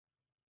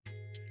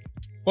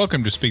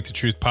Welcome to Speak the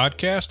Truth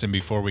podcast. And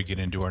before we get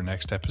into our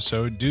next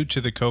episode, due to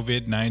the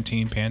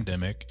COVID-19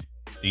 pandemic,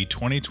 the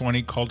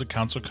 2020 Call to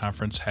Counsel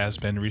Conference has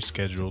been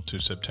rescheduled to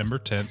September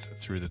 10th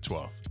through the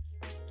 12th.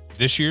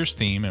 This year's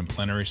theme and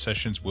plenary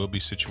sessions will be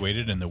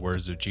situated in the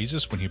words of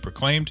Jesus when he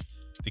proclaimed,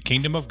 "The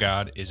kingdom of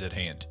God is at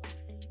hand."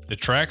 The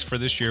tracks for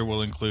this year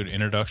will include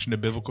Introduction to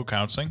Biblical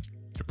Counseling,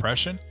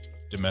 Depression,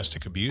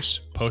 Domestic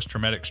Abuse,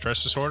 Post-Traumatic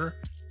Stress Disorder,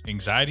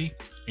 Anxiety,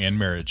 and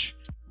Marriage.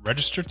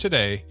 Register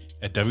today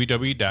at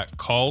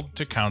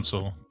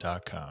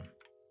www.calledtocounsel.com.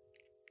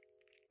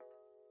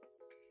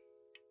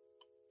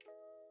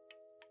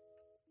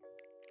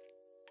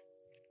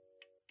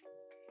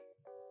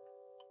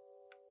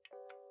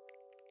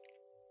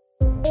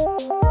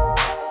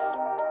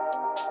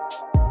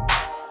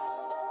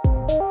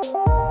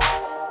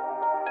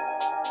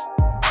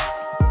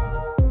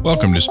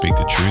 Welcome to Speak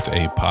the Truth,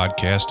 a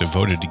podcast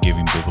devoted to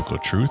giving biblical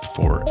truth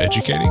for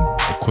educating,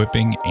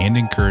 equipping, and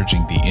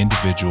encouraging the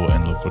individual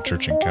and local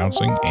church in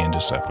counseling and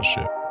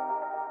discipleship.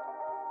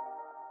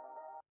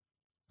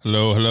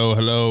 Hello.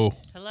 Hello.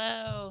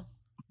 Hello.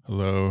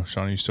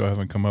 Shauna, you still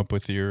haven't come up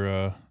with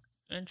your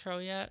Intro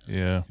yet?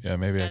 Yeah,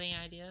 maybe. Got any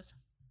ideas?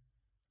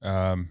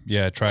 Try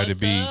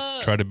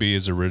to be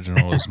as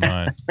original as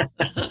mine.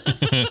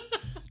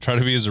 Try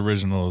to be as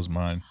original as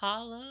mine.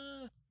 Holla.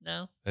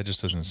 No. That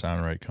just doesn't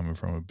sound right coming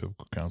from a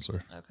biblical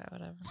counselor. Okay,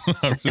 whatever.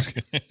 I'm just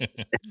kidding.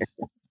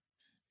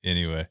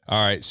 Anyway.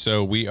 All right.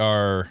 So we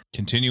are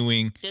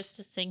continuing.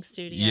 Distancing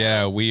studio.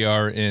 Yeah, we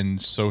are in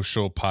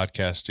social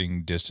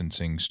podcasting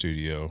distancing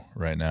studio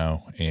right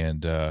now.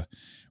 And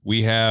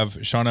we have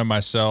Shauna and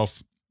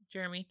myself.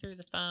 Jeremy through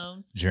the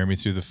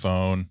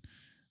phone.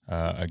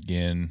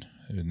 Again,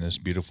 in this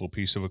beautiful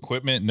piece of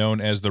equipment known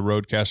as the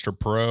Rodecaster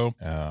Pro.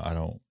 I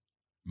don't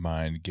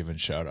mind giving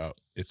shout out.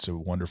 It's a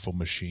wonderful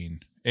machine.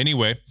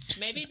 Anyway.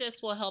 Maybe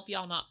this will help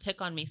y'all not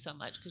pick on me so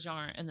much because y'all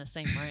aren't in the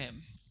same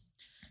room.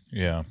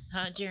 Yeah.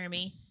 Huh,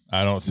 Jeremy?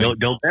 I don't think.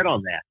 Don't bet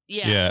on that.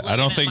 Yeah. I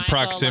don't think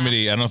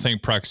proximity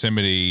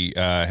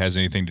has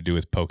anything to do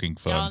with poking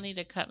fun. Y'all need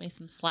to cut me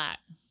some slack.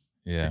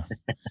 Yeah.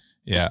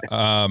 Yeah.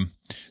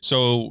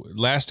 So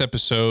last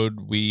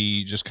episode,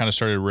 we just kind of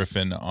started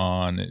riffing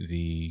on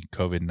the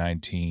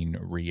COVID-19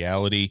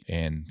 reality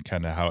and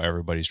kind of how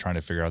everybody's trying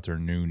to figure out their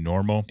new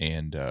normal,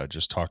 and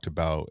just talked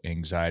about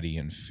anxiety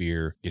and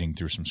fear, getting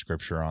through some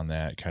scripture on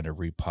that, kind of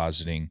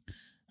repositing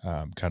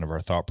kind of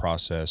our thought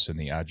process and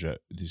the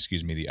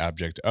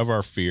object of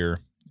our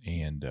fear,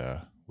 and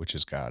which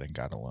is God and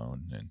God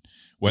alone, and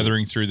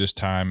weathering through this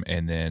time.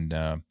 And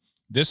then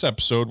this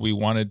episode, we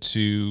wanted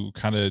to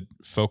kind of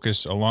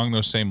focus along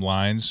those same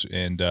lines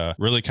and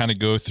really kind of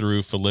go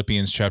through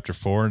Philippians chapter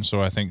 4. And so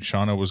I think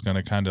Shauna was going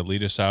to kind of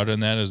lead us out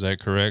in that. Is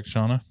that correct,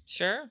 Shauna?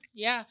 Sure.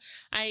 Yeah.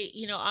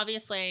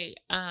 Obviously,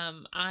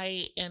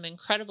 I am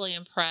incredibly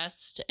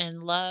impressed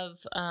and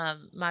love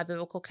my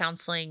biblical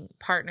counseling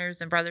partners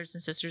and brothers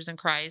and sisters in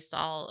Christ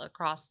all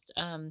across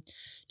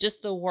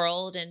just the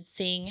world, and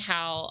seeing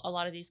how a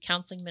lot of these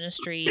counseling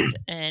ministries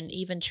and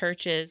even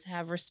churches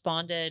have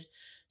responded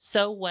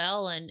so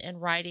well,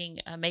 and writing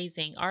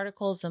amazing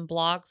articles and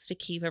blogs to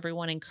keep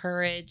everyone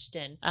encouraged.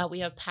 And we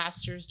have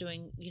pastors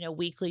doing,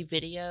 weekly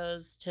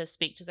videos to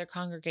speak to their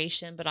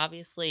congregation. But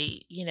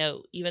obviously,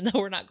 even though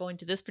we're not going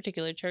to this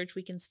particular church,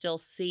 we can still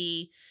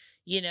see,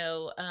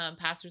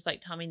 pastors like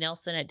Tommy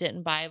Nelson at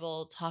Denton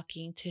Bible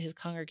talking to his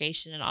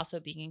congregation and also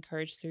being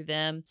encouraged through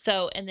them.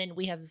 So, and then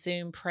we have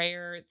Zoom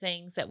prayer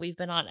things that we've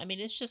been on. I mean,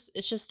 it's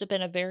just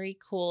been a very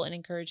cool and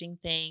encouraging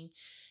thing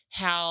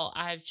how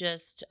I've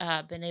just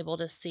been able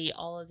to see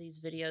all of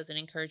these videos and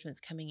encouragements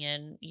coming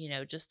in,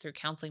 just through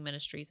counseling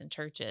ministries and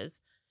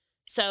churches.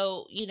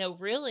 So,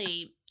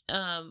 really,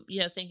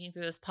 thinking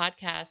through this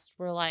podcast,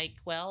 we're like,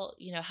 well,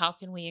 how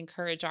can we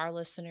encourage our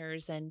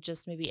listeners and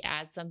just maybe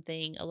add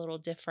something a little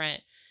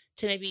different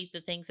to maybe the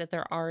things that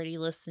they're already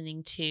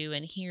listening to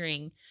and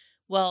hearing?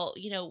 Well,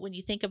 when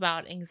you think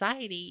about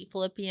anxiety,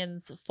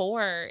 Philippians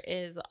 4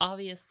 is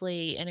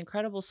obviously an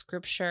incredible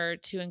scripture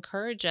to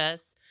encourage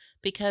us,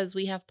 because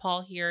we have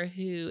Paul here,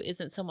 who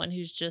isn't someone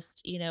who's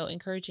just,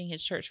 encouraging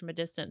his church from a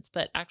distance,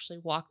 but actually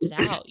walked it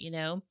out,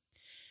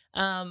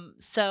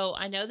 So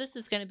I know this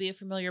is going to be a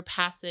familiar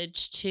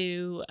passage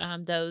to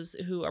those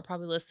who are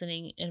probably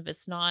listening. And if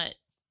it's not,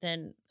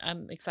 then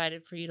I'm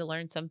excited for you to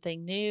learn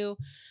something new.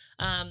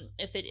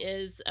 If it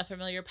is a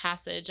familiar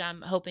passage,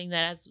 I'm hoping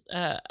that as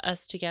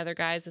us together,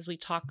 guys, as we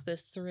talk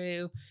this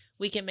through,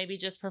 we can maybe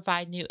just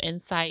provide new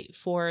insight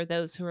for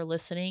those who are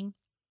listening.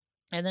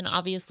 And then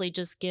obviously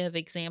just give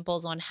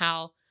examples on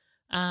how,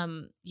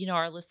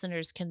 our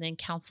listeners can then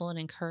counsel and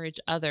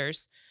encourage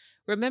others.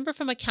 Remember,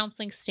 from a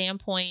counseling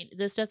standpoint,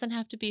 this doesn't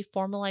have to be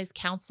formalized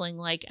counseling.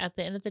 Like, at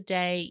the end of the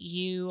day,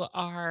 you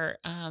are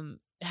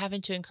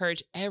having to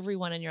encourage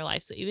everyone in your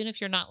life. So even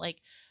if you're not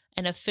like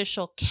an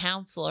official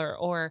counselor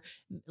or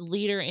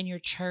leader in your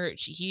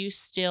church, you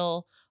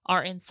still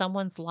are in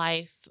someone's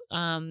life,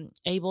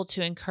 able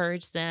to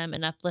encourage them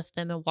and uplift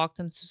them and walk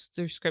them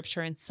through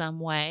scripture in some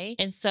way.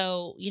 And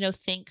so,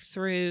 think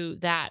through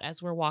that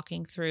as we're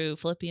walking through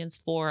Philippians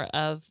 4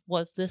 of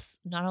what this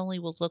not only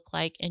will look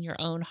like in your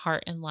own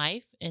heart and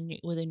life and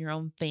within your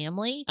own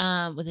family,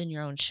 within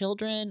your own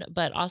children,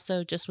 but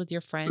also just with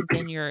your friends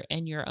and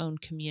your own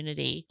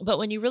community. But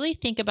when you really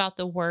think about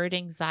the word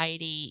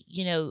anxiety,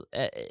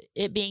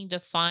 it being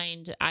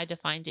defined, I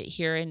defined it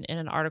here in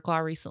an article I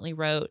recently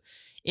wrote,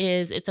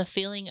 is it's a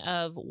feeling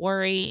of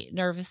worry,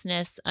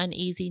 nervousness,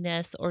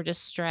 uneasiness, or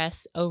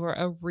distress over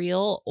a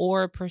real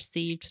or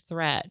perceived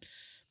threat.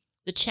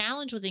 The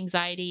challenge with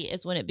anxiety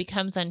is when it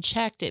becomes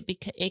unchecked,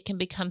 it can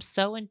become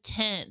so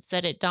intense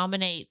that it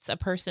dominates a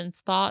person's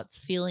thoughts,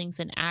 feelings,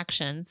 and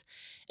actions.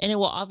 And it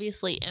will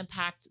obviously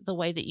impact the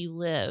way that you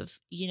live.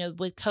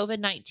 With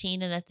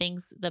COVID-19 and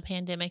the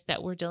pandemic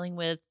that we're dealing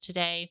with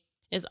today,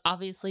 is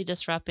obviously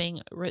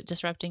disrupting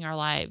our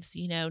lives,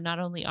 not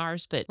only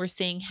ours, but we're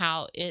seeing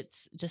how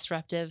it's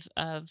disruptive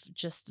of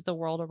just the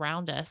world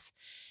around us.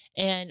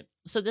 And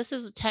so this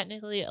is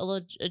technically a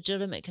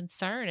legitimate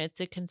concern. It's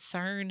a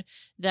concern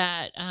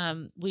that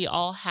we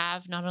all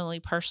have, not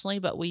only personally,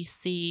 but we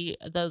see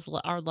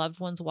our loved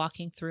ones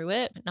walking through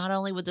it. Not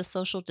only with the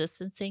social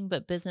distancing,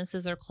 but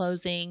businesses are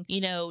closing.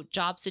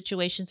 Job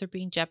situations are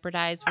being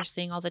jeopardized. We're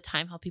seeing all the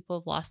time how people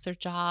have lost their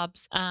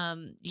jobs,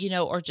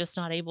 or just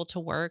not able to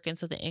work, and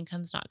so the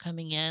income's not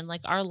coming in.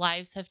 Like, our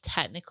lives have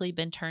technically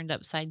been turned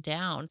upside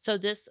down. So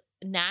this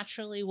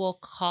naturally will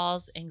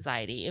cause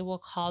anxiety. It will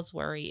cause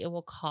worry. It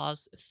will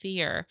cause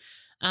fear.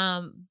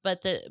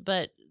 But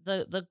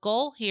the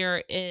goal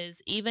here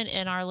is, even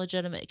in our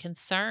legitimate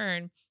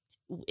concern,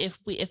 if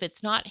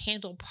it's not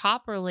handled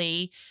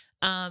properly,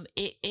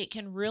 it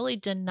can really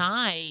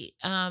deny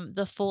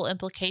the full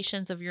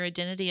implications of your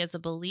identity as a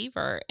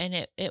believer,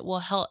 and it will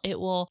help.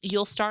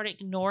 You'll start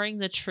ignoring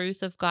the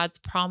truth of God's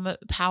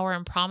power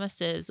and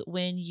promises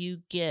when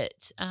you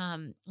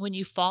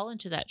fall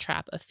into that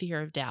trap of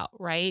fear of doubt,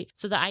 right?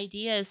 So the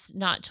idea is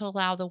not to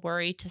allow the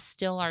worry to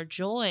steal our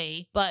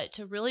joy, but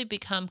to really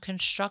become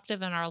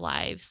constructive in our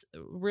lives,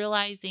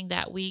 realizing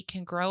that we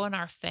can grow in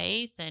our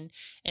faith, and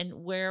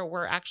where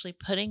we're actually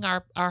putting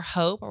our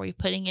hope. Are we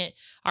putting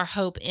our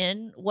hope in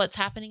what's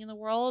happening in the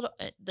world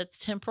that's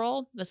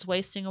temporal, that's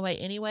wasting away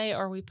anyway?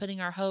 Or are we putting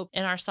our hope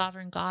in our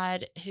sovereign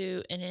God,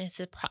 who in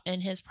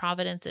his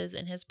providences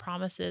and his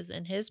promises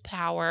and his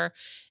power,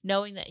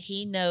 knowing that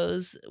he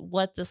knows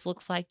what this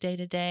looks like day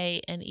to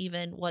day and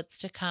even what's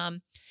to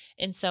come?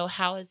 And so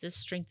how is this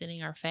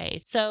strengthening our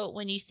faith? So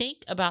when you think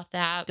about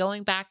that,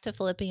 going back to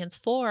Philippians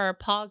 4,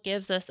 Paul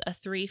gives us a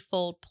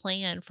threefold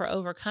plan for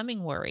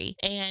overcoming worry.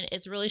 And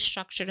it's really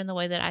structured in the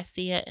way that I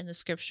see it in the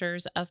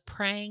scriptures of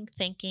praying,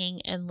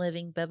 thinking, and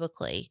living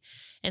biblically.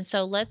 And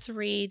so let's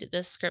read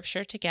the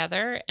scripture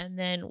together, and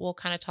then we'll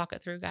kind of talk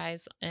it through,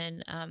 guys,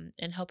 and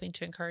hoping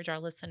to encourage our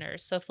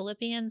listeners. So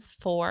Philippians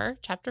 4,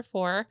 chapter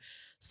 4,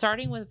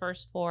 starting with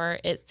verse 4,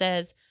 it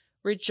says,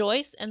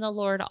 "Rejoice in the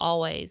Lord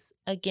always.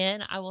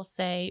 Again, I will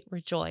say,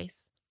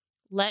 rejoice.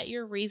 Let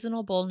your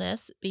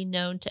reasonableness be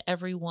known to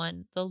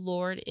everyone. The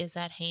Lord is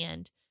at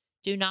hand.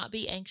 Do not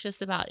be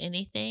anxious about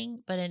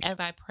anything, but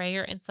by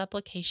prayer and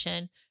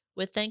supplication,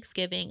 with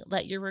thanksgiving,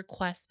 let your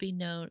requests be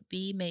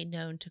made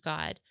known to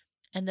God.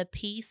 And the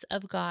peace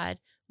of God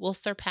will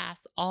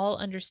surpass all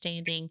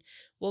understanding,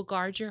 will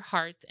guard your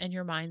hearts and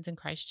your minds in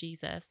Christ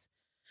Jesus."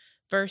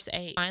 Verse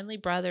 8, "Finally,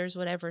 brothers,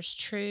 whatever is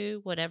true,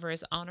 whatever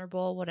is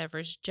honorable, whatever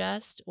is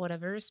just,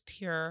 whatever is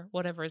pure,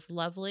 whatever is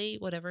lovely,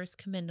 whatever is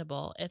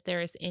commendable, if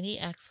there is any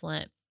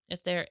excellence,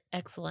 if there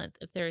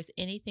is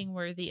anything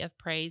worthy of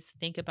praise,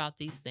 think about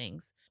these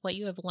things. What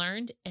you have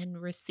learned and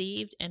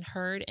received and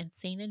heard and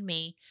seen in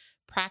me,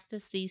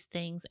 practice these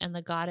things, and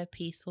the God of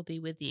peace will be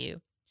with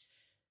you."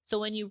 So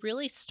when you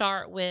really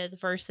start with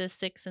verses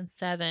 6 and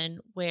 7,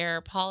 where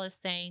Paul is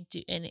saying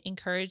and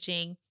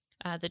encouraging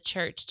the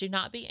church, do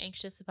not be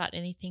anxious about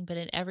anything, but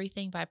in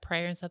everything by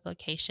prayer and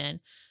supplication,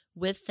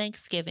 with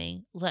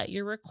thanksgiving, let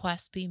your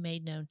requests be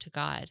made known to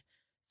God.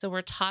 So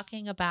we're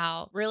talking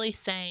about really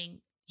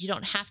saying you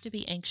don't have to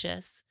be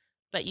anxious,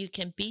 but you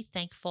can be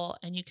thankful,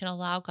 and you can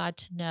allow God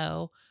to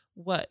know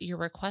what your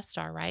requests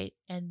are, right?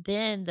 And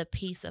then the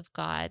peace of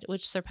God,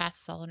 which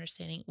surpasses all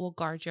understanding, will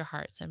guard your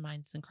hearts and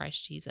minds in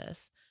Christ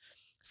Jesus.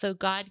 So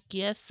God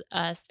gives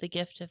us the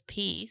gift of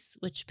peace,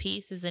 which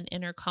peace is an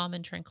inner calm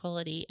and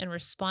tranquility in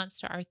response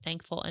to our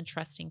thankful and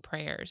trusting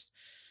prayers.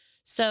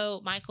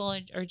 So, Michael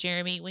or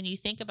Jeremy, when you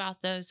think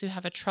about those who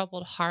have a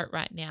troubled heart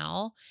right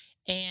now,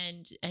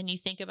 and you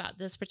think about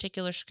this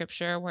particular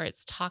scripture where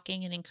it's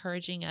talking and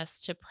encouraging us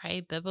to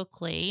pray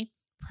biblically,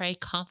 pray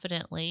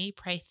confidently,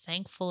 pray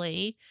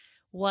thankfully,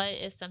 what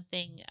is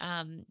something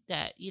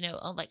that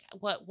like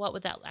what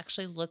would that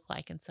actually look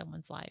like in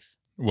someone's life?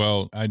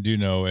 Well, I do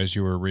know, as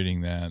you were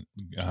reading that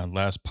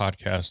last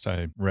podcast,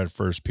 I read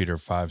First Peter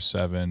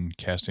 5:7,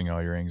 casting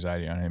all your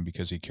anxiety on him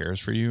because he cares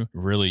for you.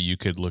 Really, you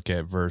could look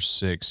at verse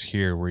 6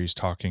 here where he's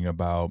talking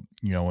about,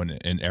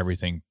 in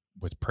everything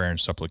with prayer and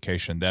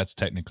supplication. That's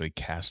technically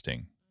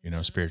casting,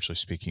 Mhm. spiritually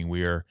speaking.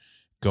 We are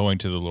going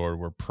to the Lord,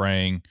 we're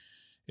praying.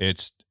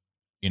 It's,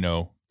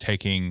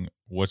 taking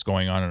what's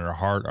going on in our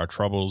heart, our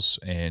troubles,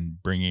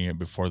 and bringing it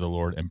before the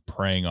Lord and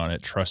praying on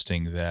it,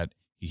 trusting that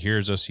He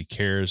hears us, He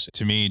cares.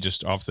 To me,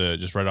 just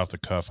right off the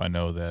cuff, I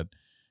know that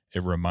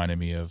it reminded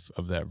me of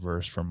that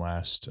verse from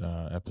last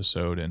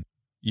episode. And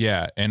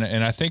yeah, and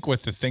I think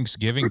with the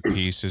Thanksgiving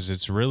piece is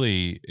it's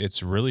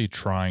really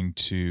trying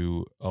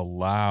to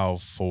allow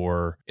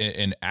for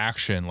an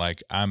action.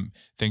 Like I'm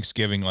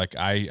Thanksgiving, like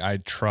I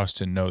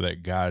trust and know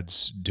that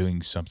God's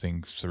doing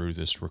something through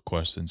this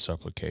request and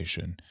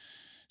supplication.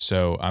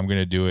 So I'm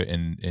gonna do it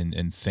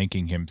in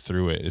thanking Him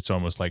through it. It's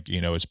almost like,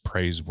 it's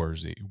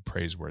praiseworthy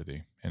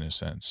in a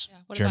sense. Yeah.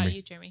 What about Jeremy.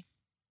 you, Jeremy?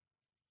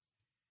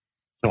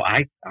 So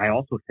I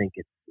also think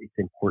it's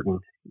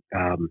important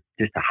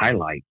just to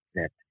highlight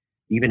that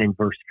even in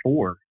verse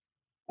 4,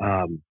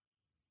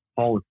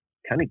 Paul is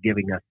kind of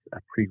giving us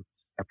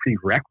a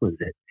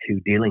prerequisite to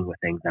dealing with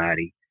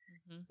anxiety,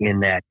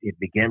 in that it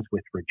begins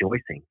with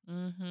rejoicing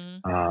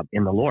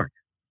in the Lord.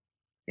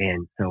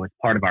 And so as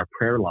part of our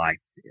prayer life,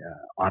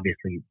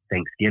 obviously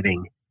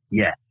Thanksgiving,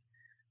 yes,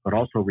 but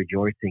also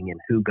rejoicing in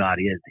who God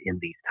is in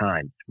these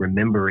times,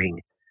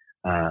 remembering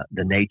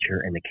the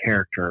nature and the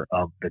character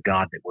of the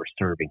God that we're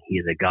serving. He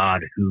is a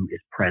God who is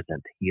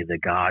present. He is a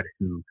God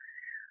who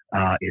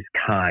is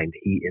kind.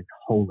 He is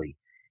holy.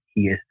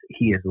 He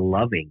is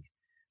loving,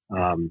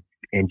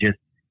 and just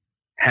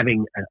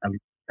having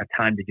a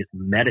time to just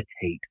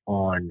meditate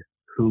on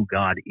who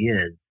God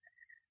is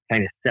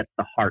kind of sets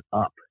the heart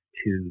up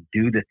to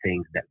do the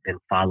things that then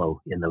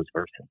follow in those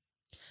verses.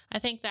 I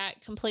think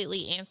that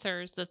completely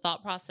answers the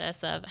thought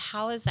process of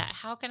how is that?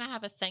 How can I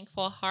have a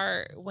thankful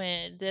heart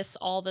when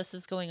all this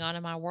is going on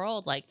in my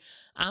world? Like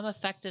I'm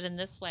affected in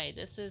this way.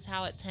 This is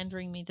how it's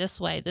hindering me this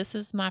way. This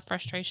is my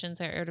frustrations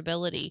or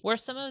irritability, where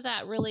some of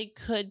that really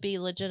could be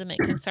legitimate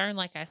concern,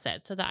 like I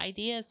said. So the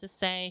idea is to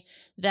say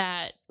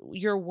that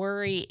your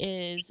worry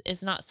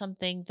is not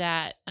something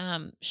that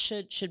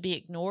should be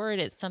ignored.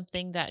 It's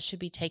something that should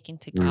be taken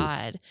to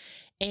God.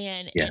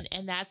 And, Yeah.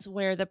 and that's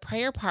where the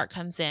prayer part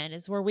comes in,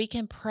 is where we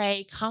can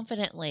pray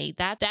confidently.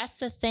 That's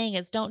the thing,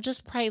 is don't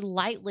just pray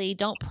lightly.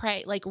 Don't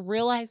pray, like,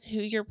 realize who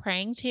you're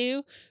praying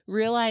to.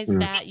 Realize Mm.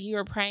 that you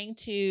are praying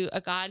to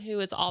a God who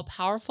is all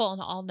powerful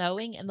and all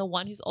knowing, and the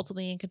one who's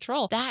ultimately in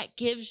control. That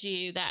gives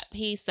you that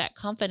peace, that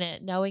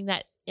confidence, knowing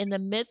that in the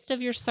midst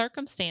of your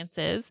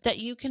circumstances, that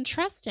you can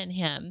trust in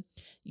Him.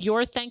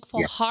 Your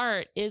thankful Yeah.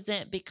 heart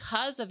isn't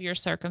because of your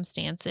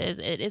circumstances.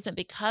 It isn't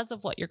because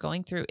of what you're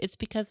going through. It's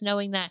because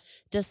knowing that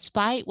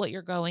despite what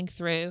you're going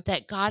through,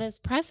 that God is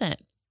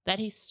present, that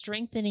He's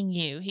strengthening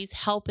you, He's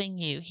helping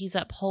you, He's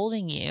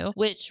upholding you,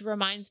 which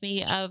reminds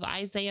me of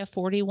Isaiah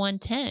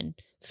 41:10.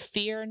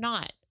 Fear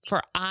not,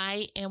 for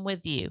I am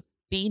with you.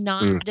 Be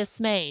not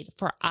dismayed,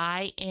 for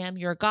I am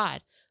your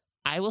God.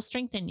 I will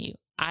strengthen you.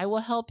 I will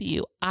help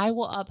you. I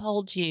will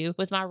uphold you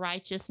with my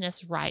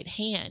righteousness right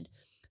hand.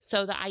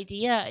 So the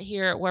idea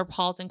here, where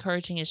Paul's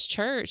encouraging his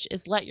church,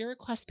 is let your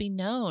requests be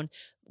known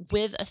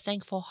with a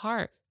thankful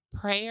heart.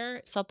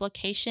 Prayer,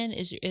 supplication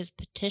is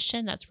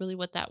petition. That's really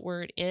what that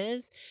word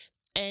is.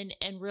 And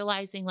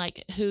realizing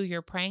like who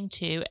you're praying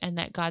to, and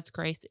that God's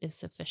grace is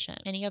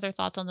sufficient. Any other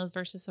thoughts on those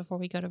verses before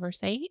we go to verse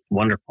 8?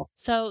 Wonderful.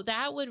 So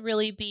that would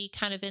really be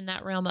kind of in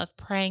that realm of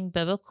praying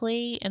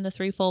biblically in the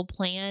threefold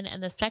plan.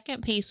 And the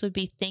second piece would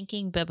be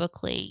thinking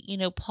biblically.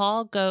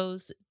 Paul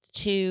goes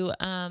to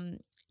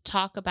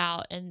talk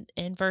about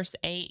in verse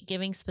 8,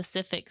 giving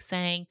specifics,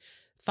 saying,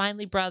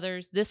 finally,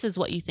 brothers, this is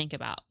what you think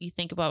about. You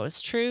think about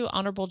what's true,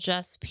 honorable,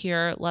 just,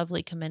 pure,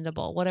 lovely,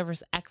 commendable,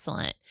 whatever's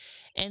excellent.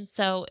 And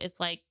so it's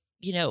like,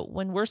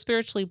 when we're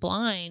spiritually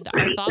blind,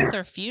 our thoughts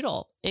are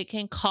futile. It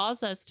can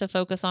cause us to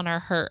focus on our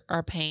hurt,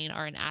 our pain,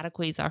 our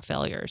inadequacies, our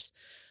failures.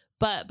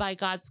 But by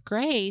God's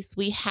grace,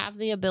 we have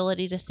the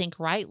ability to think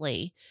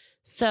rightly.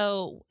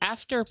 So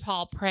after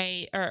Paul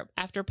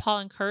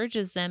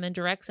encourages them and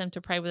directs them to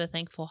pray with a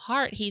thankful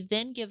heart, he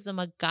then gives them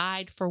a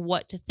guide for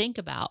what to think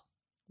about.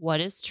 What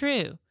is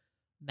true?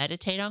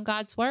 Meditate on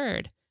God's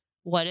word.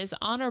 What is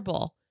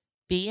honorable?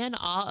 Be in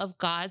awe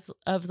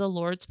of the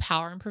Lord's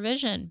power and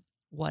provision.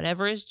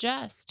 Whatever is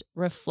just,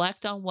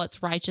 reflect on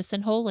what's righteous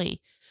and holy.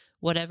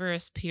 Whatever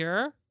is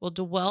pure, will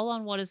dwell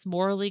on what is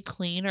morally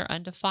clean or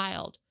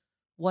undefiled.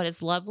 What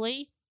is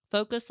lovely,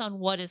 focus on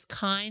what is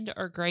kind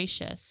or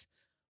gracious.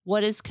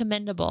 What is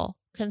commendable,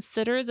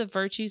 consider the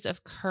virtues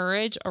of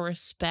courage or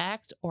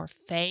respect or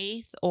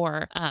faith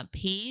or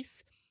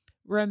peace.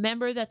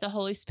 Remember that the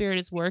Holy Spirit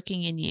is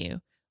working in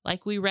you.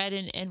 Like we read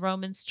in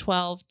Romans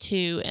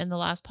 12:2 in the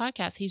last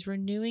podcast, He's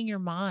renewing your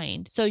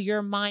mind. So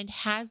your mind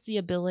has the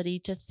ability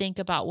to think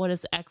about what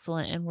is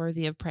excellent and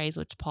worthy of praise,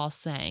 which Paul's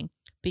saying,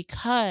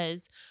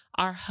 because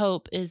our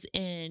hope is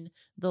in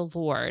the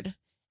Lord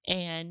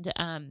and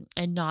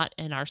not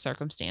in our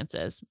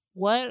circumstances.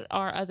 What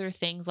are other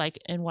things, like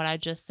in what I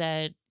just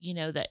said,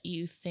 that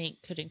you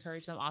think could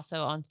encourage them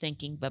also on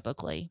thinking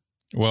biblically?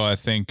 Well, I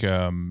think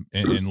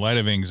in light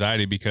of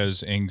anxiety,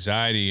 because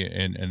anxiety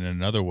in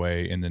another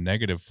way, in the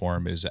negative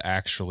form, is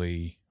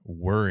actually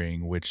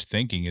worrying, which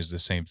thinking is the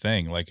same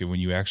thing. Like when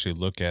you actually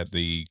look at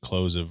the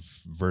close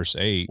of verse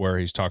 8, where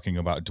he's talking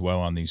about dwell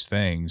on these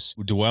things,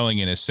 dwelling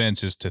in a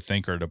sense is to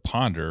think or to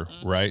ponder,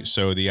 right?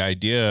 So the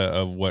idea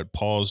of what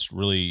Paul's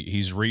really,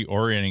 he's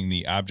reorienting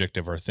the object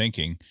of our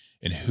thinking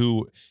and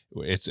who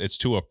it's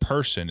to a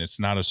person. It's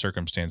not a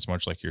circumstance,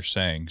 much like you're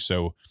saying.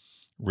 So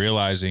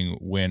realizing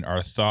when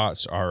our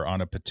thoughts are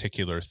on a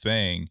particular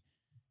thing,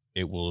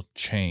 it will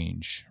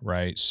change,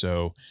 right?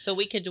 So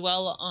we could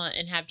dwell on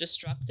and have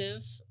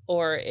destructive,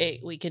 or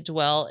we could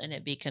dwell and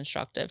it be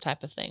constructive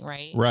type of thing,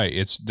 right?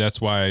 Right.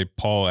 That's why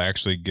Paul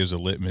actually gives a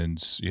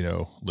litmus,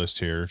 list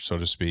here, so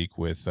to speak,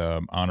 with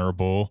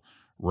honorable,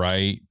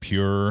 right,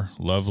 pure,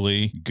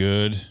 lovely,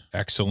 good,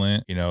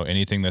 excellent,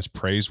 anything that's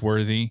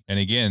praiseworthy. And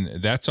again,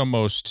 that's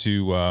almost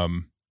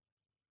to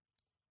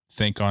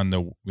think on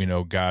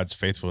the God's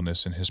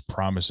faithfulness and his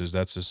promises.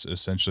 That's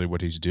essentially what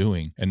he's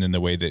doing, and then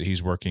the way that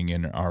he's working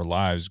in our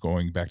lives,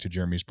 going back to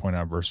Jeremy's point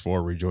on verse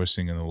 4,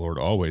 rejoicing in the Lord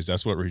always.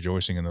 That's what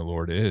rejoicing in the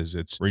Lord is.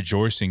 It's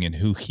rejoicing in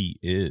who he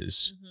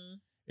is,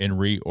 and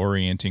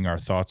reorienting our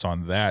thoughts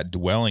on that,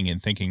 dwelling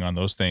and thinking on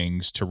those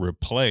things to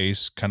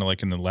replace, kind of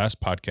like in the last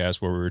podcast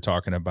where we were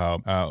talking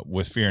about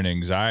with fear and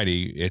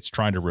anxiety, it's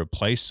trying to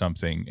replace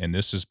something. And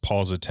this is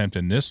Paul's attempt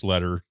in this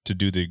letter to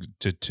do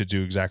to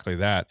do exactly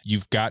that.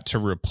 You've got to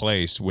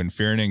replace when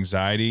fear and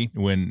anxiety,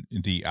 when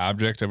the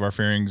object of our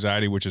fear and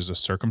anxiety, which is a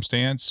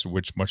circumstance,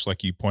 which much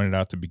like you pointed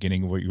out at the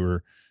beginning of what you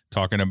were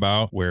talking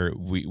about, where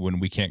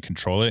when we can't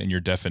control it in your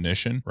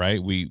definition,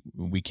 right? We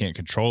can't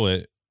control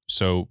it.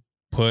 So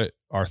put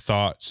our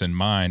thoughts and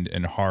mind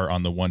and heart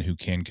on the one who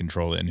can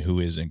control it and who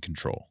is in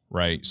control,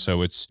 right?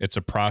 So it's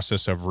a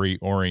process of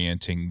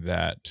reorienting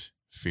that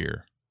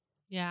fear.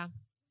 Yeah.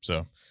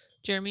 So,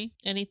 Jeremy,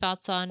 any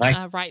thoughts on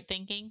right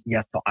thinking?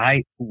 Yeah. So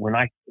when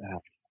I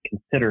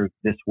consider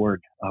this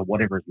word,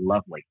 whatever is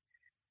lovely,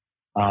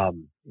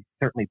 it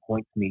certainly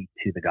points me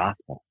to the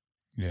gospel.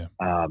 Yeah.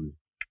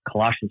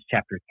 Colossians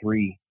chapter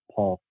 3,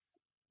 Paul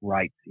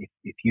writes,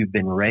 if you've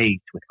been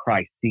raised with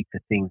Christ, seek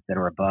the things that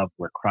are above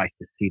where Christ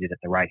is seated at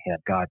the right hand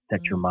of God.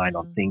 Set your mind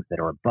on things that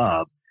are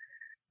above,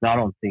 not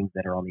on things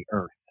that are on the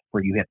earth.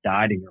 For you have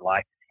died and your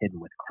life is hidden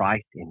with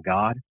Christ in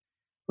God.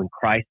 When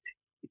Christ,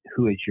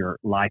 who is your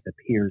life,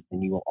 appears,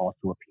 then you will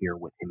also appear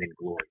with him in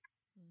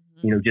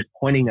glory. Just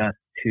pointing us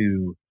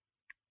to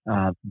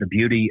the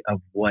beauty of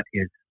what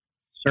is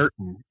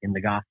certain in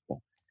the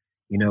gospel.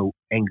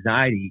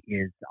 Anxiety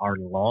is our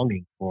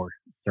longing for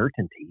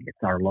certainty.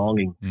 It's our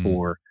longing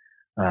for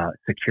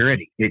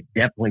security. It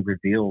definitely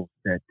reveals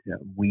that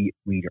we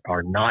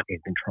are not in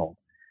control.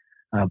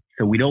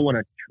 So we don't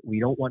want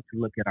to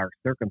look at our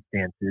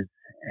circumstances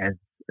as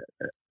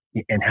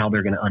and how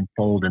they're going to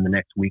unfold in the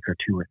next week or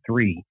two or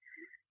three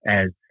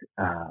as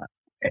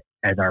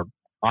our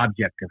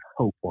object of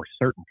hope or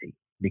certainty,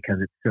 because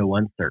it's so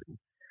uncertain.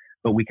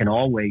 But we can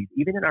always,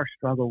 even in our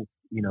struggles,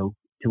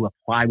 to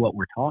apply what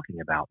we're talking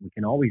about, we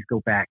can always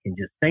go back and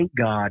just thank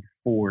God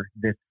for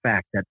this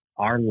fact that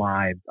our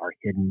lives are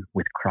hidden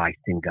with Christ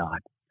in God.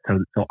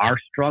 So our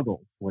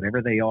struggles, whatever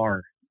they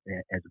are,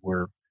 as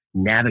we're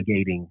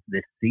navigating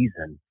this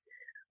season,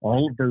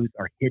 all of those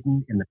are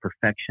hidden in the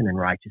perfection and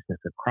righteousness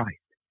of Christ.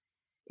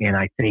 And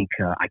I think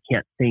I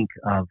can't think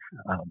of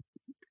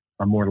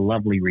a more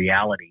lovely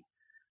reality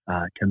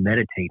to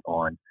meditate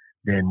on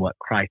than what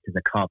Christ has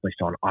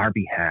accomplished on our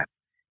behalf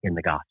in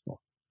the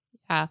gospel.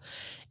 Yeah.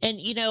 And,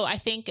 I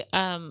think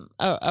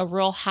a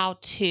real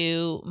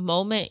how-to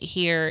moment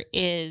here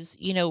is,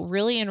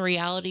 really in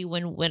reality,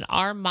 when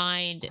our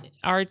mind,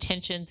 our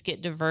attentions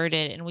get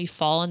diverted and we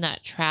fall in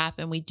that trap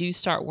and we do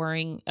start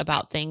worrying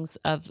about things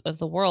of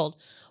the world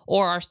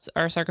or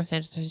our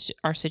circumstances,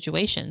 our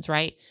situations,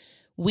 right?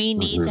 We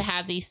need to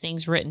have these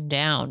things written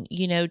down.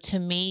 To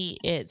me,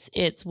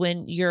 it's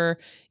when you're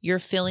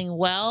feeling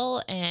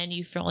well and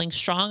you're feeling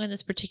strong in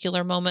this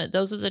particular moment.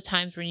 Those are the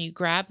times when you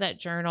grab that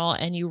journal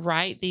and you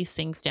write these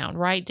things down.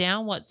 Write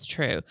down what's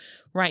true.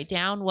 Write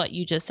down what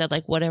you just said,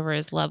 like whatever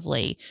is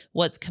lovely,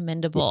 what's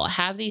commendable.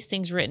 Have these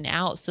things written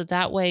out so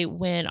that way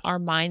when our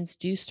minds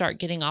do start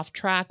getting off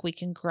track, we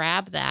can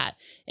grab that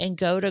and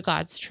go to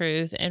God's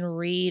truth and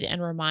read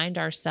and remind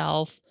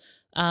ourselves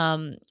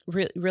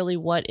really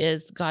what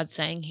is God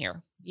saying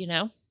here,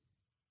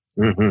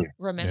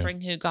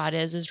 remembering who God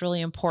is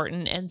really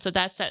important. And so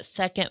that's that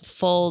second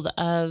fold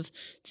of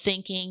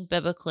thinking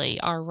biblically,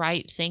 our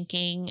right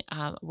thinking,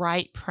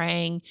 right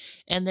praying.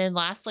 And then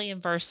lastly, in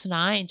verse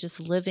 9, just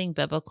living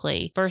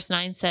biblically. Verse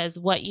 9 says,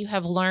 what you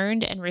have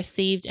learned and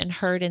received and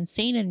heard and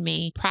seen in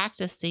me,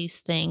 practice these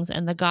things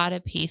and the God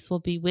of peace will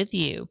be with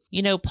you.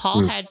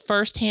 Paul had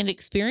firsthand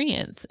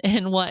experience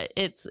in what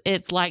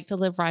it's like to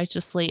live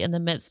righteously in the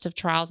midst of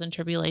trials and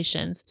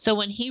tribulations. So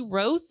when he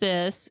wrote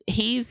this,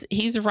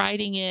 he's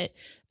writing it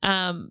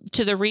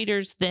to the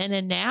readers then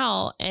and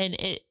now, and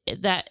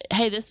that,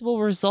 hey, this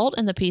will result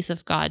in the peace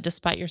of God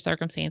despite your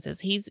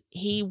circumstances.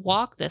 He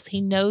walked this.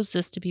 He knows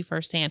this to be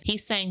firsthand.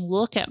 He's saying,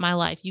 look at my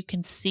life. You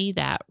can see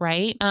that,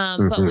 right?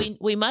 But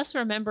we must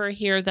remember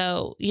here,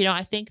 though,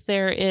 I think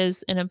there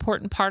is an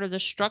important part of the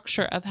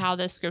structure of how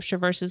this scripture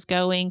verse is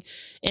going,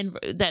 and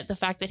that the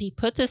fact that he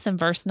put this in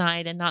verse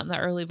 9 and not in the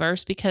early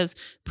verse, because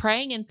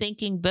praying and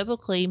thinking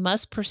biblically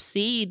must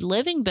precede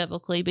living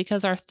biblically,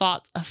 because our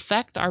thoughts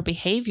affect our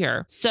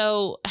behavior.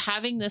 So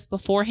having this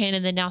beforehand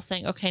and then now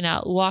saying, okay,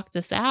 now walk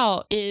this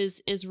out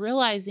is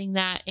realizing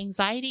that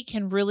anxiety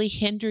can really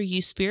hinder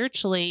you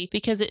spiritually,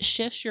 because it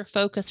shifts your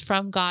focus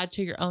from God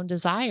to your own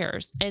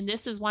desires. And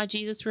this is why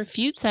Jesus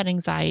refutes that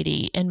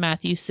anxiety in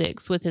Matthew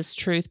 6 with his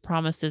truth,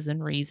 promises,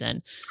 and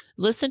reason.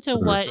 Listen to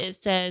what it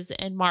says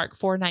in Mark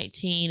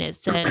 4:19. It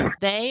says,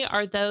 they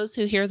are those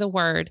who hear the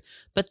word,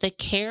 but the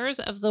cares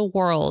of the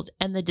world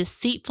and the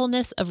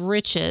deceitfulness of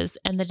riches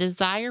and the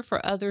desire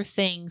for other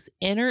things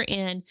enter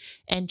in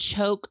and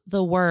choke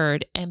the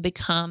word, and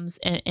becomes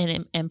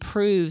and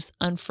proves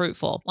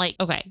unfruitful. Like,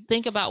 okay,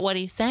 think about what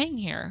he's saying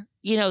here.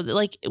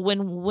 Like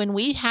when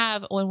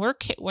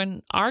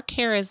our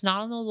care is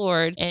not on the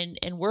Lord, and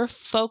we're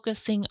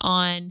focusing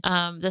on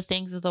the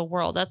things of the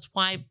world. That's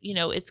why,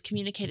 it's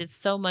communicated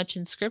so much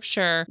in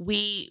scripture.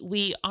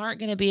 We aren't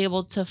going to be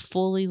able to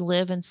fully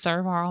live and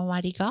serve our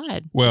Almighty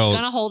God. Well, it's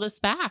going to hold us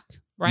back.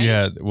 Right?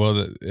 Yeah.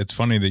 Well, it's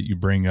funny that you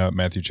bring up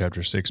Matthew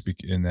chapter 6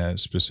 in that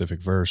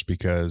specific verse,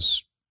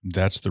 because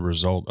that's the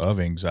result of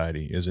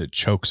anxiety, is it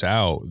chokes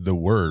out the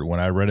word. When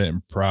I read it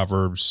in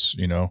Proverbs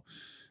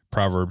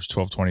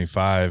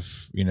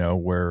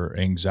 12:25, where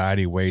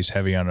anxiety weighs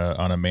heavy on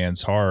a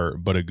man's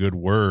heart, but a good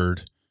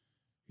word,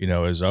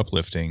 is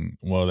uplifting.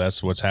 Well,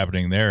 that's what's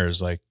happening there,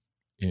 is like,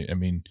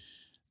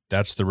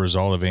 that's the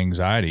result of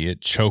anxiety.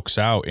 It chokes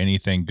out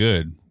anything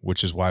good,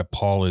 which is why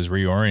Paul is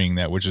reorienting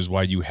that, which is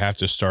why you have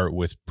to start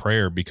with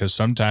prayer, because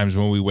sometimes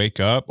when we wake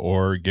up,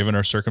 or given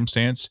our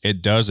circumstance,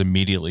 it does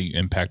immediately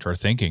impact our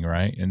thinking,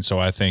 right? And so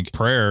I think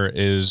prayer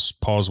is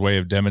Paul's way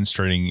of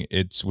demonstrating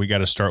we got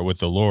to start with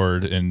the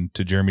Lord. And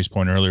to Jeremy's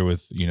point earlier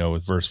with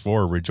verse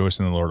 4, rejoice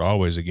in the Lord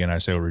always. Again, I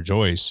say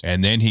rejoice.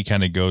 And then he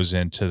kind of goes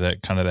into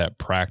that kind of that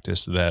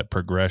practice, that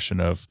progression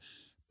of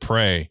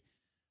pray,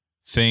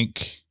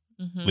 think,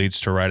 leads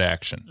to right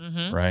action,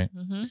 right?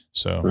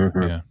 So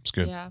yeah, it's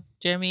good. Yeah,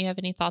 Jeremy, you have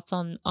any thoughts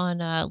on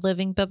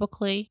living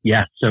biblically?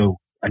 Yeah. So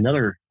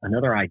another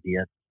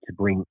idea to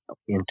bring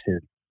into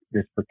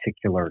this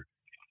particular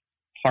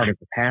part of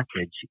the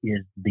passage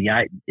is the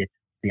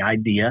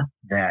idea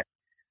that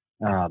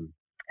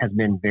has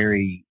been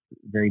very,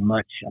 very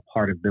much a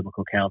part of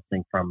biblical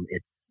counseling from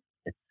its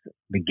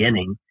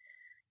beginning,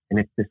 and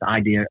it's this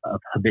idea of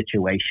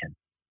habituation.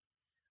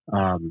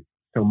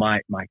 So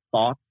my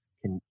thoughts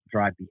can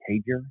drive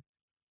behavior.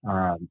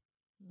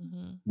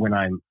 When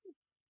I'm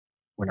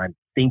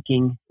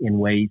thinking in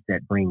ways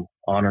that bring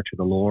honor to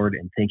the Lord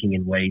and thinking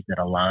in ways that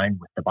align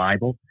with the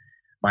Bible,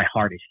 my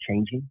heart is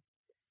changing.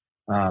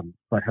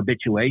 But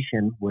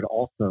habituation would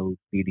also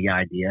be the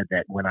idea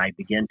that when I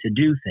begin to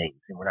do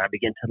things and when I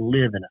begin to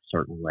live in a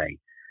certain way,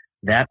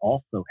 that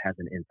also has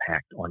an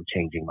impact on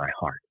changing my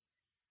heart.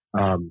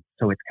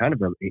 So it kind of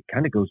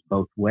goes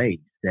both ways.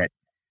 That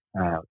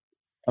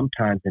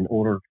sometimes in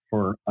order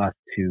for us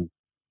to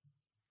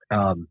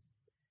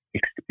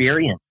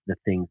experience the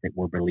things that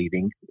we're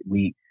believing,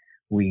 we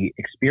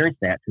experience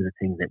that through the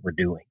things that we're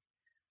doing.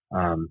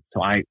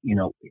 So I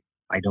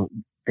don't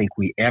think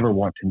we ever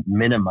want to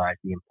minimize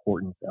the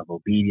importance of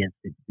obedience,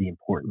 the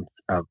importance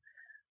of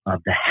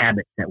the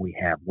habits that we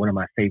have. One of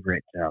my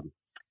favorite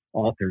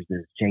authors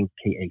is James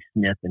K.A.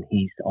 Smith, and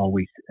he's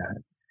always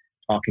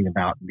talking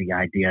about the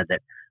idea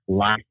that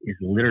life is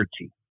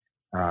liturgy.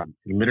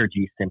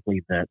 Liturgy is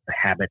simply the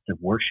habits of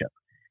worship.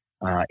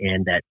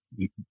 And that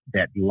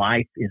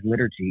life is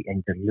liturgy,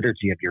 and the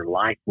liturgy of your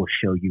life will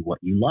show you what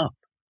you love.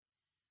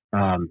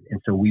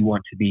 And so we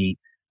want to be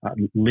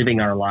living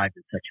our lives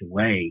in such a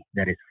way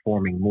that is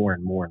forming more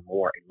and more and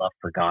more a love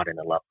for God and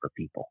a love for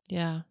people.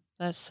 Yeah,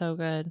 that's so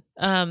good.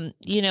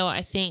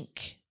 I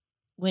think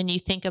when you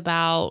think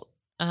about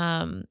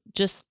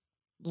just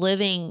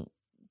living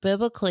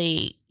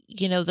biblically,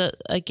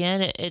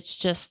 it's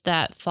just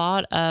that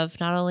thought of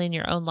not only in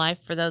your own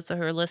life for those who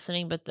are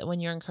listening, but that when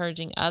you're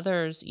encouraging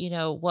others,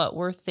 what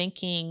we're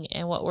thinking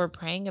and what we're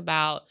praying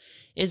about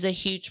is a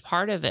huge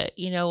part of it.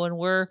 When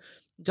we're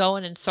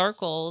going in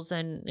circles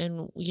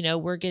and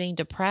we're getting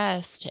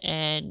depressed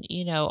and,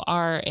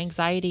 our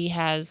anxiety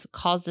has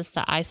caused us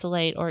to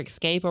isolate or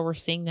escape, or we're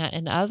seeing that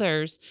in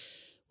others,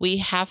 we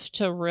have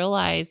to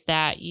realize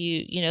that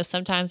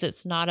sometimes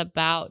it's not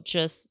about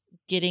just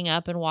getting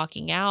up and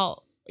walking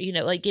out,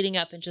 like getting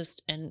up and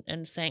just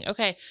and saying,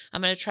 okay,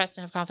 I'm going to trust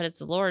and have confidence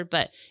in the Lord.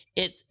 But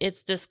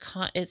it's this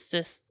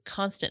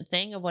constant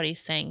thing of what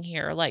he's saying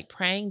here, like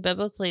praying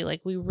biblically.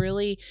 Like we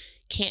really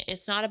can't,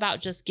 it's not about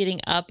just getting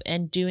up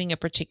and doing a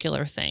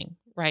particular thing,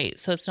 right?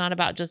 So it's not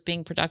about just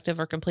being productive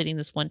or completing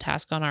this one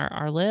task on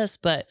our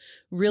list, but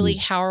really,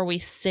 how are we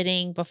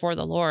sitting before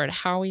the Lord?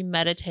 How are we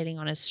meditating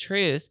on his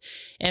truth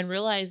and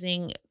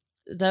realizing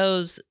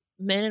those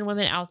men and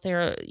women out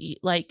there,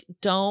 like,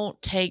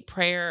 don't take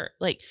prayer.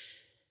 Like,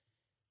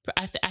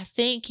 I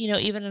think,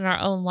 even in our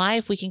own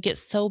life, we can get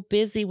so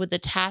busy with the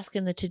task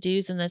and the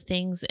to-dos and the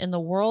things in the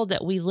world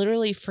that we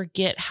literally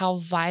forget how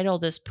vital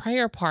this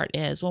prayer part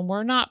is. When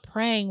we're not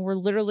praying, we're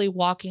literally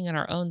walking in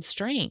our own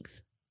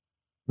strength.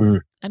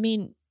 I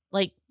mean,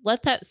 like,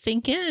 let that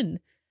sink in.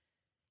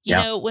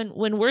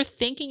 When we're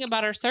thinking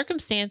about our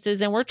circumstances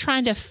and we're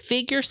trying to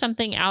figure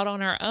something out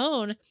on our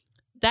own,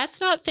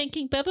 that's not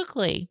thinking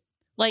biblically.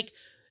 Like,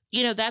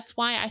 that's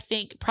why I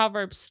think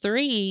Proverbs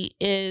 3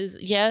 is,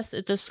 yes,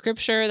 it's a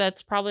scripture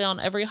that's probably on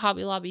every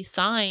Hobby Lobby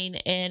sign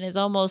and has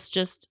almost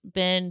just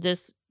been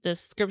this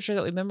scripture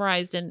that we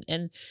memorized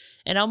and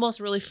almost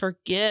really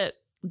forget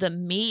the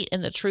meat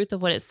and the truth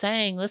of what it's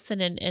saying.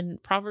 Listen, in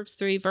Proverbs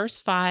 3, verse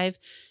 5,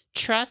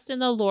 trust in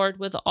the Lord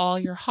with all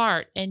your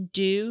heart and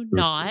do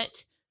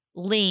not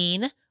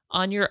lean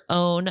on your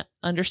own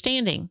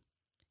understanding.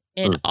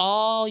 In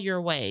all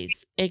your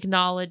ways,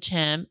 acknowledge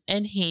him,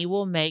 and he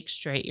will make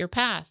straight your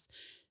paths.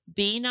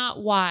 Be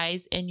not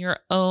wise in your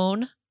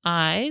own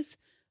eyes,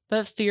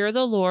 but fear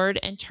the Lord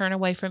and turn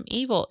away from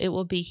evil. It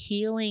will be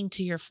healing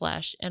to your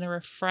flesh and a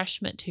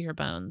refreshment to your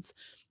bones.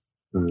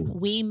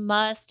 We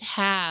must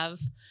have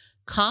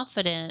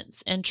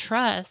confidence and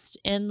trust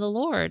in the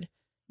Lord,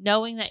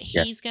 knowing that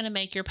he's going to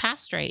make your path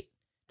straight.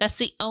 That's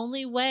the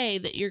only way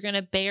that you're going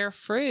to bear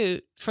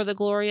fruit for the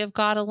glory of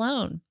God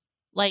alone.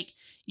 Like,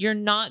 you're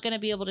not going to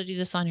be able to do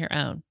this on your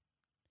own.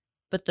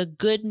 But the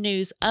good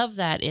news of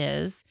that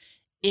is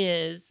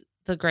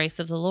the grace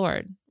of the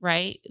Lord,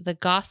 right? The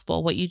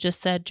gospel, what you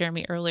just said,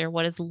 Jeremy, earlier,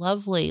 what is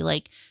lovely.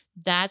 Like,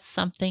 that's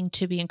something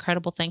to be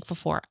incredibly thankful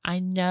for. I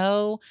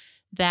know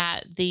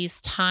that these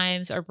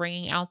times are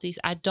bringing out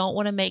I don't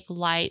want to make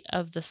light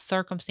of the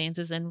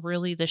circumstances and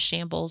really the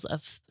shambles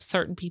of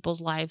certain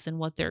people's lives and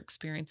what they're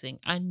experiencing.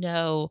 I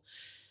know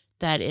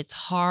that it's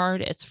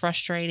hard, it's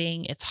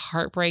frustrating, it's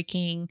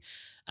heartbreaking.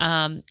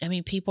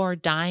 People are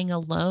dying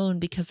alone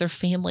because their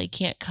family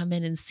can't come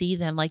in and see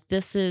them. Like,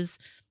 this is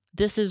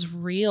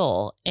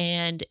real,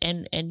 and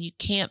you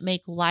can't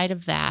make light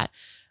of that.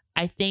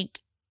 I think,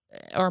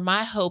 or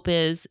my hope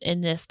is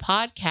in this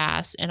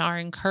podcast and our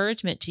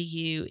encouragement to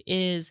you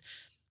is,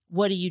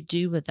 what do you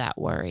do with that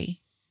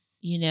worry?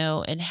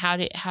 And how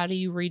do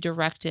you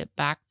redirect it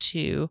back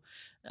to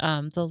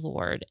the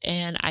Lord?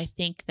 And I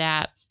think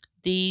that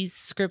these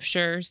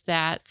scriptures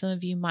that some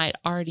of you might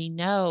already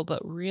know,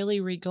 but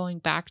really going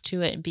back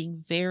to it and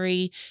being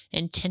very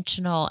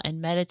intentional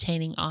and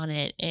meditating on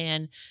it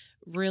and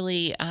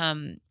really,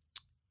 journaling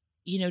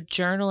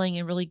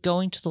and really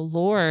going to the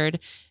Lord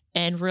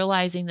and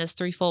realizing this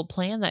threefold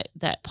plan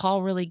that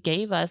Paul really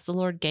gave us, the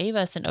Lord gave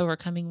us in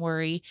overcoming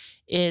worry,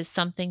 is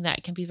something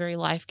that can be very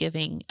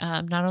life-giving,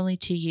 not only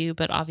to you,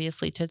 but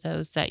obviously to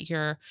those that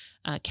you're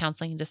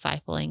counseling and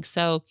discipling.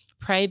 So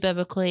pray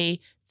biblically,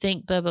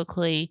 think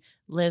biblically,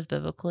 live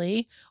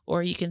biblically,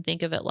 or you can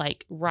think of it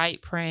like right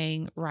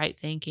praying, right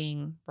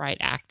thinking, right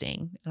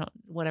acting,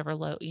 whatever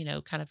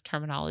kind of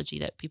terminology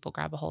that people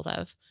grab a hold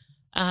of.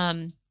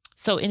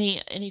 So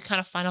any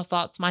kind of final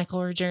thoughts,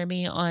 Michael or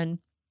Jeremy, on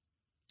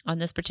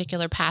this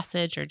particular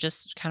passage, or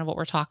just kind of what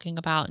we're talking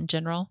about in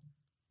general?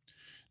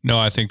 No,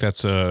 I think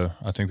that's a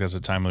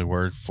timely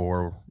word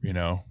for,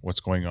 what's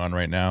going on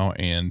right now.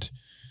 And,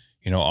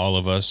 all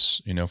of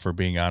us, for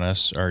being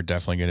honest, are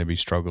definitely going to be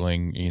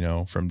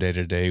struggling, from day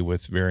to day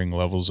with varying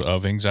levels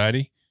of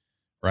anxiety.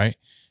 Right.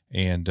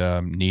 And,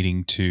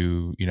 needing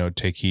to,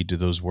 take heed to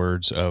those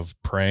words of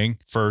praying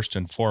first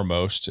and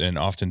foremost. And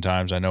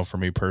oftentimes, I know for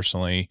me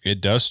personally,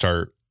 it does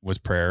start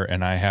with prayer,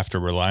 and I have to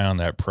rely on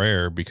that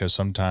prayer, because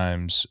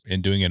sometimes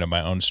in doing it in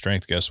my own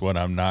strength, guess what?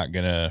 I'm not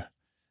going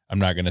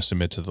to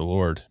submit to the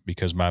Lord,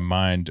 because my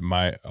mind,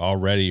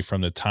 already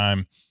from the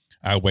time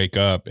I wake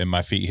up and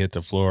my feet hit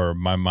the floor,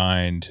 my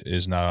mind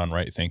is not on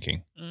right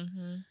thinking,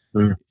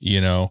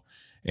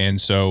 and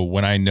so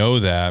when I know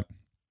that,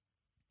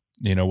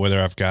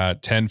 whether I've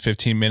got 10,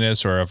 15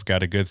 minutes or I've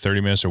got a good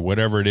 30 minutes or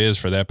whatever it is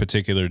for that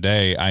particular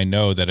day, I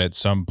know that at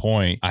some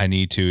point I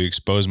need to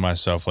expose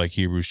myself, like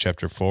Hebrews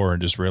chapter 4,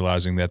 and just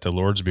realizing that the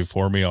Lord's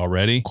before me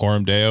already,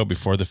 coram Deo,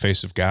 before the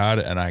face of God.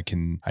 And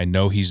I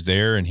know he's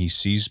there and he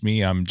sees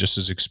me. I'm just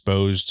as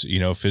exposed,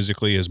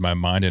 physically as my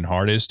mind and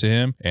heart is to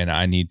him. And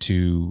I need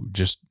to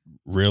just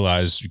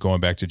realize, going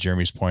back to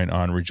Jeremy's point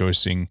on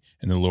rejoicing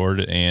in the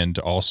Lord, and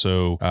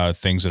also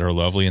things that are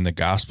lovely in the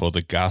gospel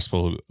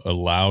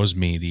allows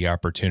me the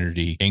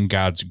opportunity in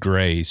God's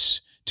grace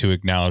to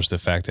acknowledge the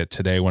fact that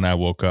today when I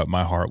woke up,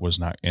 my heart was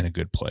not in a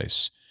good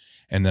place,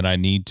 and that I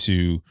need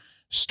to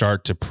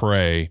start to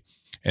pray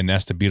And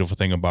that's the beautiful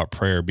thing about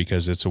prayer,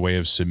 because it's a way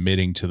of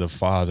submitting to the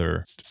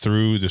Father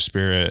through the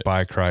Spirit,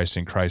 by Christ,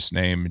 in Christ's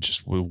name,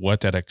 just what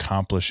that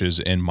accomplishes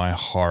in my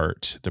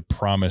heart, the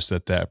promise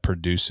that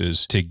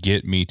produces to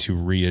get me to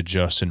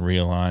readjust and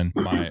realign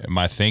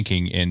my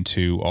thinking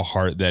into a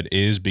heart that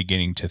is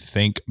beginning to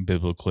think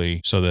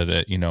biblically, so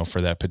that, for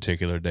that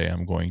particular day,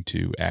 I'm going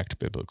to act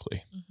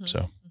biblically. Mm-hmm.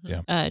 So,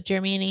 yeah.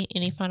 Jeremy,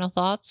 any final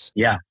thoughts?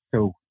 Yeah.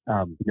 So,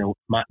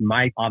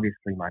 my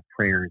obviously my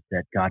prayer is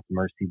that God's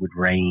mercy would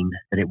reign,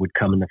 that it would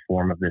come in the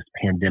form of this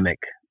pandemic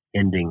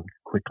ending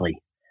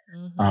quickly.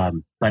 Mm-hmm.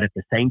 But at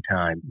the same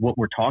time, what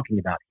we're talking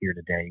about here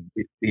today,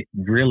 it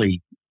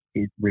really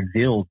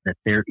reveals that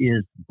there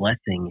is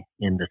blessing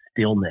in the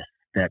stillness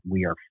that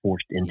we are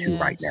forced into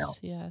right now.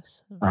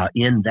 Yes.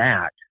 In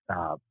that,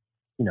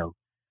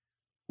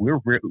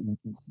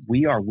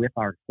 we are with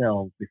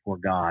ourselves before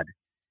God,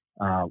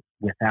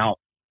 without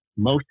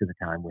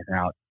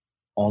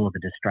all of the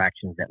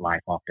distractions that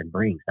life often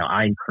brings. Now,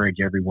 I encourage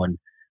everyone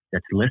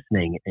that's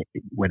listening,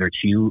 whether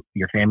it's you,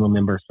 your family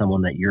member,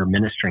 someone that you're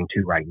ministering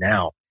to right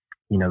now,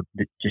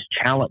 just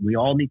challenge. We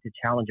all need to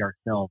challenge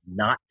ourselves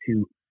not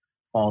to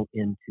fall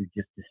into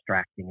just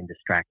distracting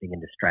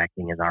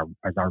as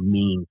our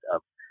means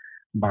of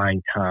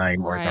buying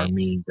time, or as our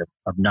means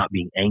of not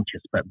being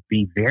anxious, but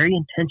be very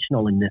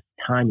intentional in this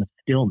time of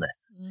stillness.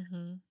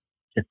 Mm-hmm.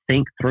 To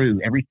think through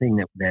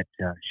everything that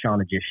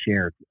Shauna just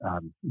shared,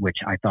 which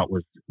I thought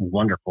was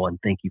wonderful, and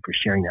thank you for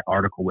sharing that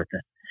article with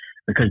us,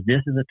 because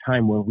this is a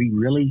time where we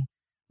really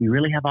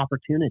have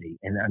opportunity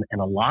and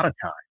a lot of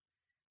time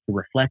to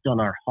reflect on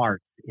our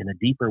hearts in a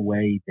deeper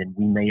way than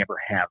we may ever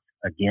have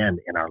again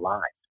in our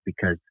lives.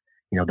 Because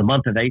the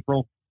month of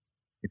April,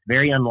 it's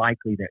very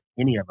unlikely that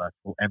any of us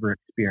will ever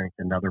experience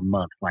another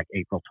month like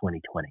April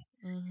 2020,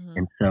 mm-hmm.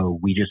 and so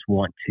we just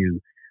want to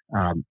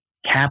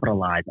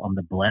capitalize on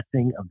the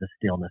blessing of the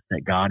stillness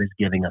that God is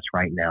giving us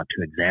right now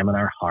to examine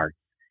our hearts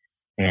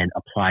and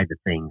apply the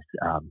things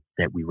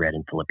that we read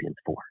in Philippians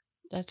 4.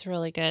 That's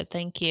really good.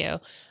 Thank you.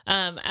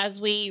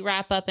 As we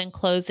wrap up in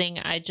closing,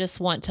 I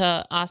just want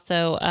to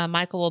also,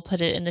 Michael will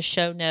put it in the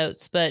show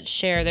notes, but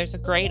share, there's a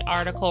great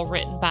article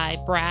written by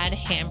Brad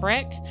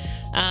Hambrick,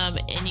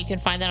 and you can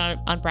find that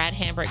on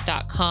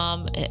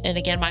bradhambrick.com. And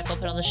again, Michael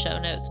put on the show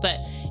notes, but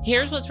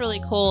here's what's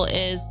really cool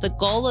is the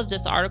goal of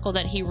this article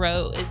that he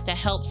wrote is to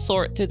help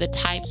sort through the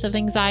types of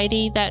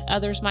anxiety that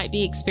others might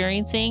be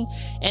experiencing,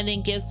 and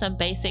then give some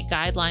basic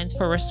guidelines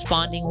for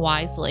responding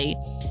wisely.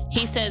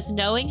 He says,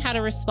 knowing how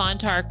to respond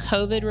to our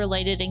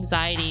COVID-related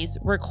anxieties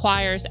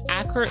requires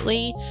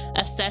accurately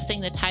assessing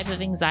the type of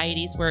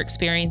anxieties we're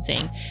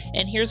experiencing.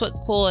 And here's what's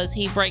cool is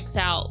he breaks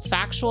out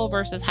factual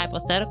versus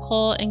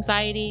hypothetical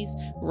anxieties,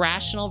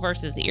 rational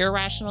versus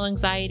irrational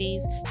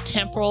anxieties,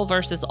 temporal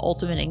versus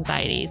ultimate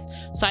anxieties.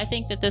 So I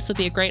think that this would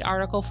be a great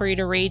article for you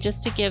to read,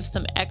 just to give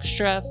some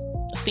extra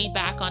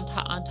feedback on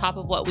top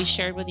of what we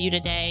shared with you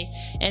today,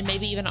 and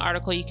maybe even an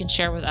article you can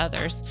share with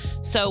others.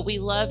 So we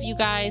love you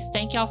guys.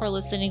 Thank y'all for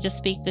listening to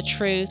Speak the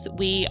Truth.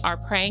 We are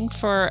praying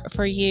for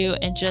you,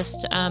 and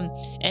just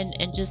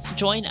and just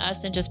join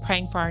us in just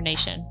praying for our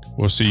nation.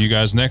 We'll see you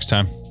guys next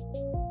time.